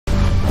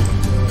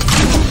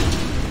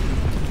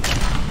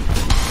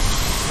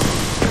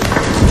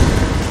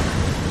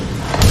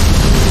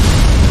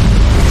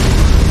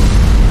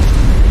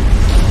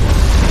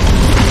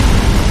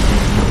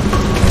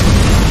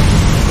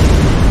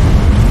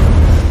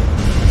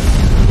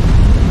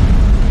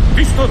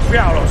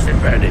fiaros in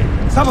Berlin.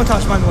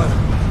 Sabotage, Manuel.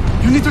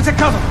 You need to take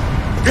cover.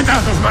 Get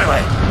out of my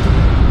way.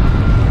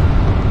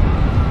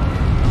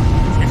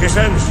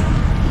 Citizens,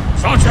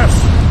 soldiers,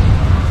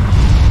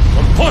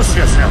 compose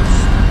yourselves.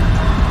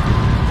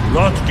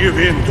 Not give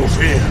in to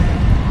fear.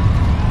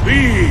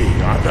 We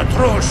are the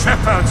true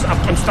shepherds of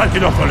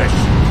Constantinople.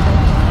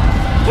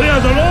 We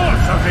are the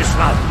lords of this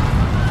land.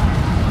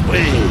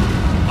 We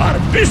are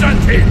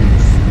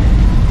Byzantines.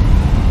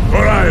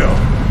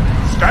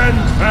 Palaiologos, stand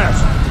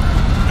fast.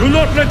 Do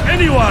not let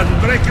anyone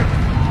break it.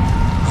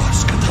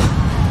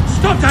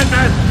 Stop that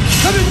man!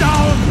 Cut him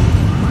down!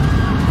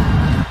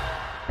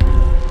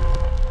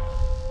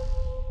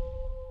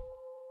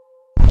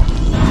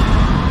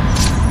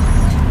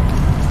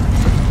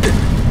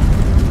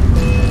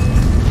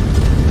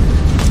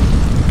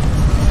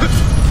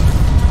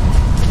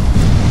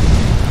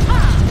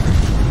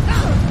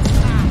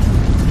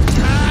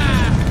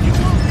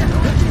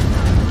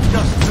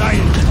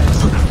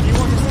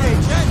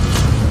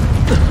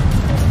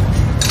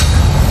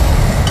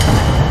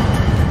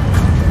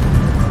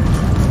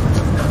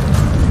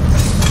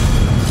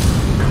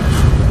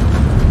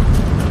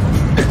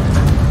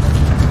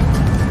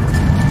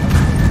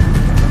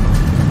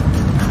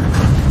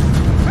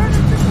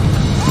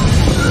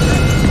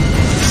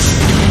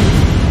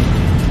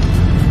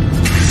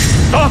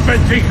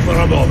 Think for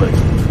a moment.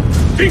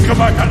 Think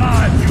about the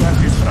life you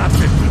have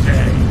disrupted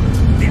today.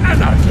 The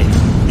anarchy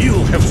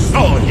you have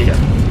sown here.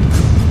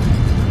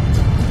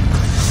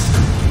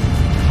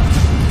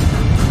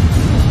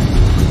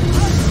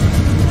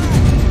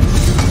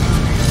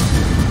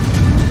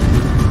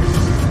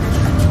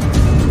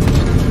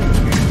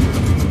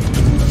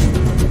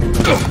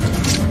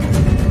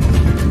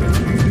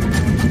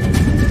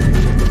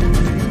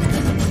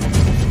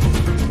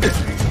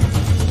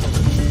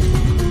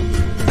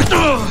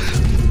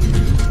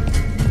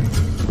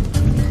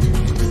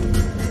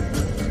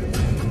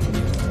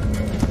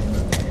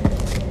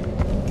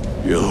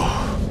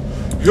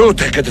 You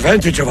take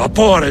advantage of our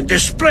poor and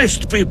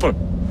displaced people,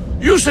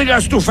 using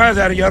us to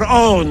further your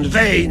own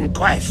vain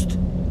quest.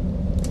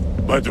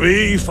 But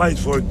we fight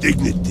for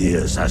dignity,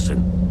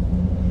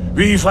 assassin.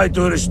 We fight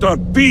to restore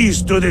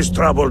peace to this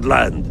troubled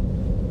land.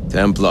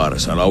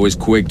 Templars are always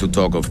quick to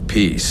talk of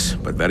peace,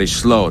 but very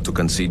slow to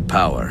concede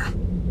power.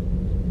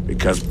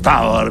 Because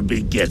power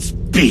begets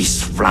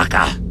peace,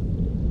 Flaka.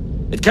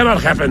 It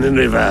cannot happen in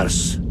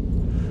reverse.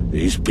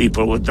 These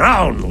people would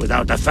drown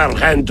without a fell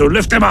hand to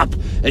lift them up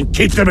and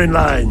keep them in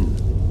line.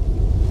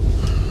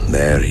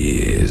 There he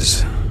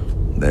is.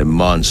 The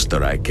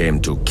monster I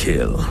came to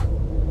kill.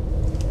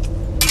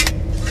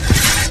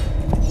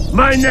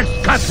 My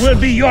next cut will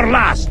be your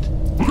last!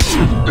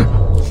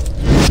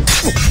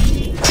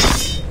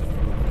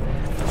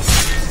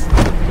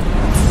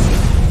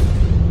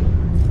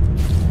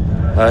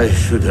 I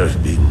should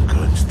have been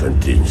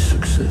Constantine's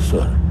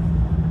successor.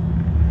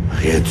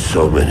 He had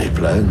so many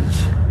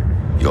plans.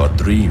 Your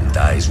dream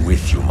dies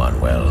with you,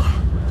 Manuel.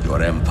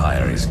 Your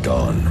empire is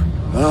gone.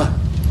 Ah,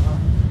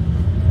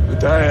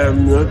 but I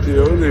am not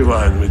the only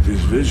one with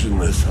this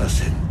vision,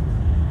 assassin.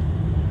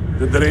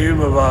 The dream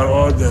of our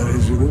order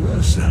is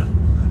universal.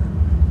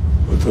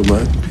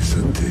 Ottoman,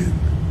 Byzantine.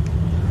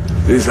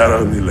 These are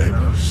only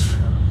labels.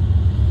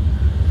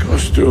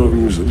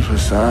 Costumes and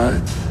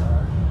facades.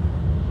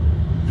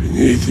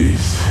 Beneath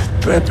these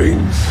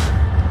trappings,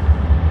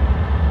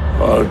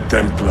 all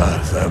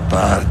Templars are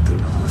part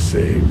of the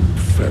same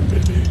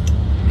family.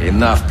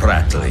 Enough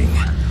prattling.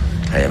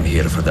 I am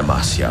here for the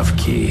Masyav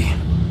key.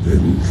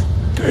 Then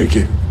take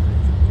it.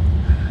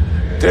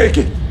 Take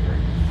it.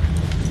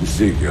 And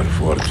seek your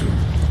fortune.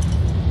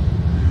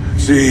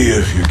 See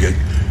if you get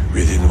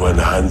within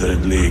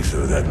 100 leagues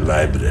of that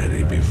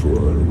library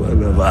before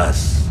one of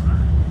us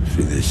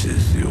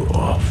finishes you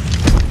off.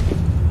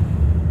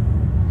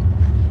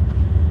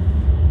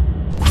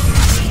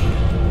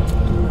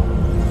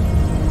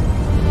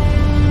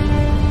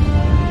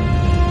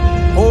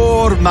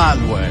 Poor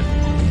Manuel,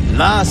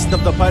 last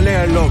of the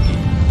Palaiologos.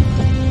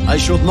 I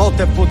should not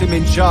have put him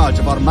in charge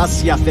of our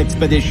Masyav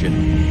expedition.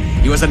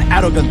 He was an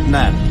arrogant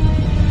man.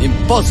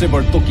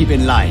 Impossible to keep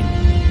in line.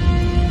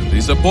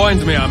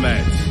 Disappoint me,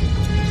 Ahmet.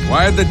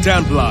 Why the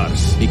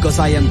Templars? Because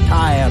I am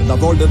tired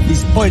of all of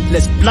these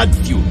pointless blood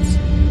feuds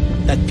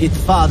that pit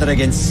father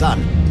against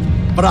son,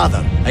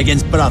 brother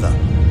against brother.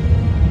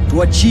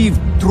 To achieve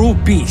true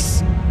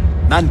peace,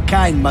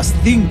 mankind must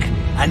think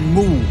and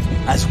move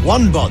as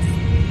one body,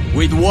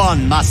 with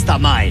one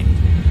mastermind.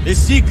 The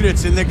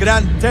secrets in the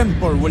Grand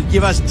Temple will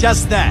give us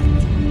just that.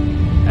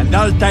 And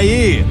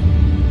Altaïr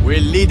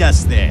will lead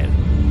us there.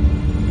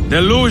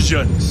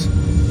 Delusions!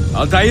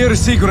 Altair's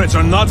secrets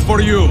are not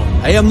for you.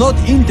 I am not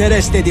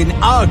interested in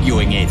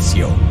arguing,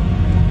 Ezio.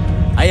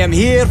 I am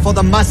here for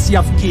the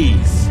Masyav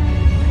keys.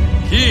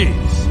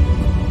 Keys?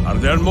 Are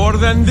there more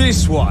than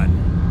this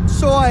one?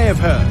 So I have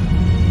heard.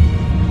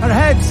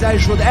 Perhaps I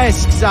should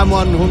ask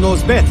someone who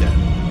knows better.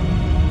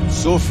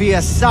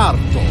 Sofia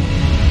Sarto.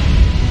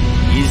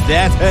 Is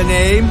that her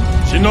name?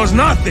 She knows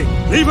nothing.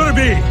 Leave her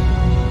be.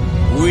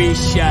 We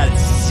shall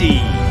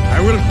see. I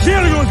will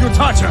kill you if you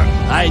touch her!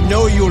 I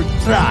know you'll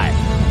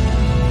try.